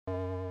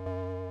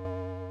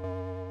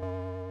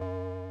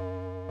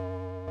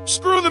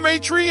Screw the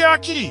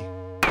matriarchy!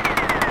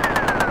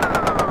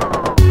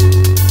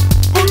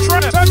 Who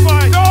trying to touch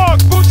my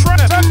dog? Who trying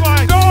to touch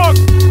my dog?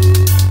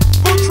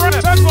 Who trying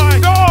to touch my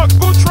dog?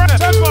 Who trying to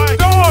touch my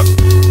dog?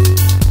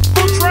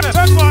 Who trying to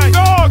touch my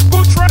dog?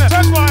 Who trying to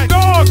touch my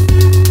dog?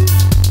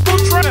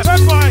 Who trying to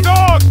touch my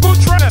dog? Who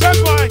trying to touch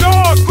my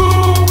dog? Who?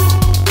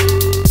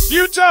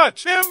 You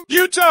touch him,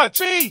 you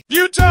touch me,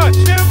 you touch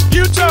him,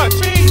 you touch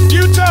me,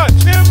 you touch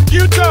him,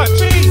 you touch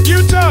me,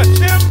 you touch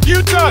him,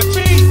 you touch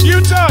me,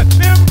 you touch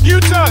him, you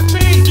touch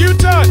me, you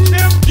touch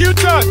him, you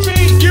touch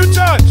me, you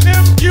touch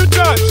him, you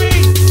touch me.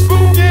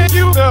 Who gave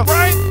you the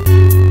right?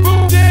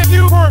 Who gave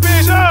you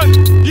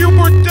permission? You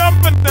were dumb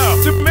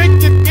enough to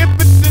make an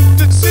impotent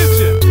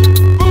decision.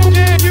 Who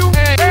gave you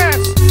an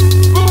ass?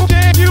 Who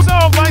gave you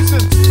some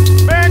license?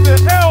 Back the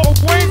hell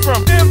away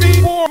from him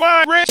before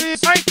my wrench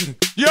is heightened.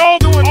 Y'all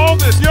doing all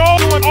this, y'all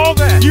doing all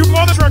that. You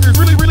mother truckers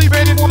really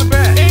baiting for the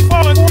bad. Ain't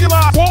falling for your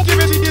lies, won't give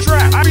in to your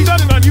trap. I be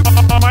dunning on you, on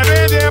my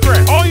bandana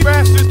breath. All you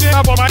bastards get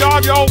up on my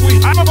dog all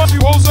week. I'ma bust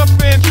you hoes up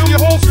and kill your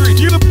whole street.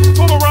 You the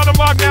pull around the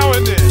block now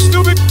and then.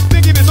 Stupid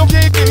thinking it's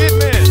okay to hit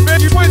men.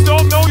 Man, you twins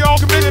don't know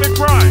y'all committed a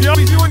crime. Y'all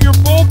be doing your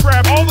bull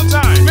crap all the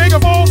time. Make a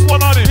false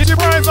one on it, hit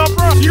your prize up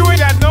front. You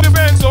ain't got no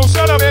defense, so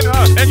shut up and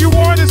hush. And you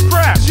warn this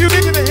crap. You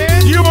get in the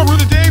head, you a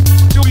rude day,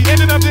 you'll be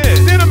ending up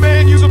dead. Then a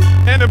man use a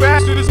and a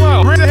bastard as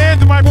well. Bring a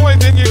hand to my boy,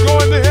 then you're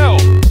going to hell.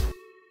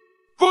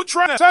 Who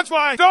trying to touch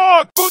my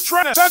dog? Who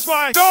trying to touch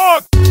my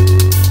dog?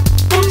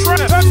 Who trying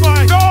to touch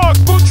my dog?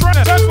 Who trying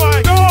to touch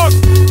my dog?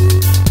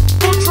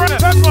 Who trying to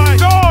touch my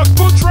dog?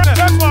 Who trying to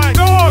touch my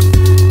dog?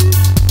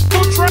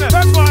 Who trying to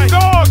touch my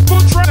dog? Who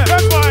trying to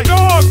touch my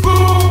dog?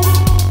 Who?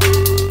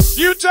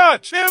 You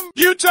touch him,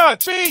 you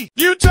touch me,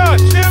 you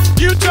touch him,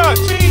 you touch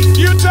me,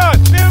 you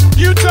touch him,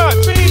 you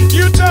touch me,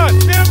 you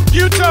touch him,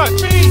 you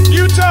touch me,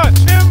 you touch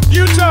him,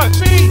 you touch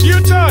me, you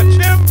touch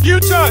him, you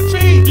touch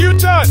me, you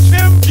touch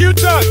him, you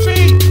touch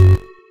me.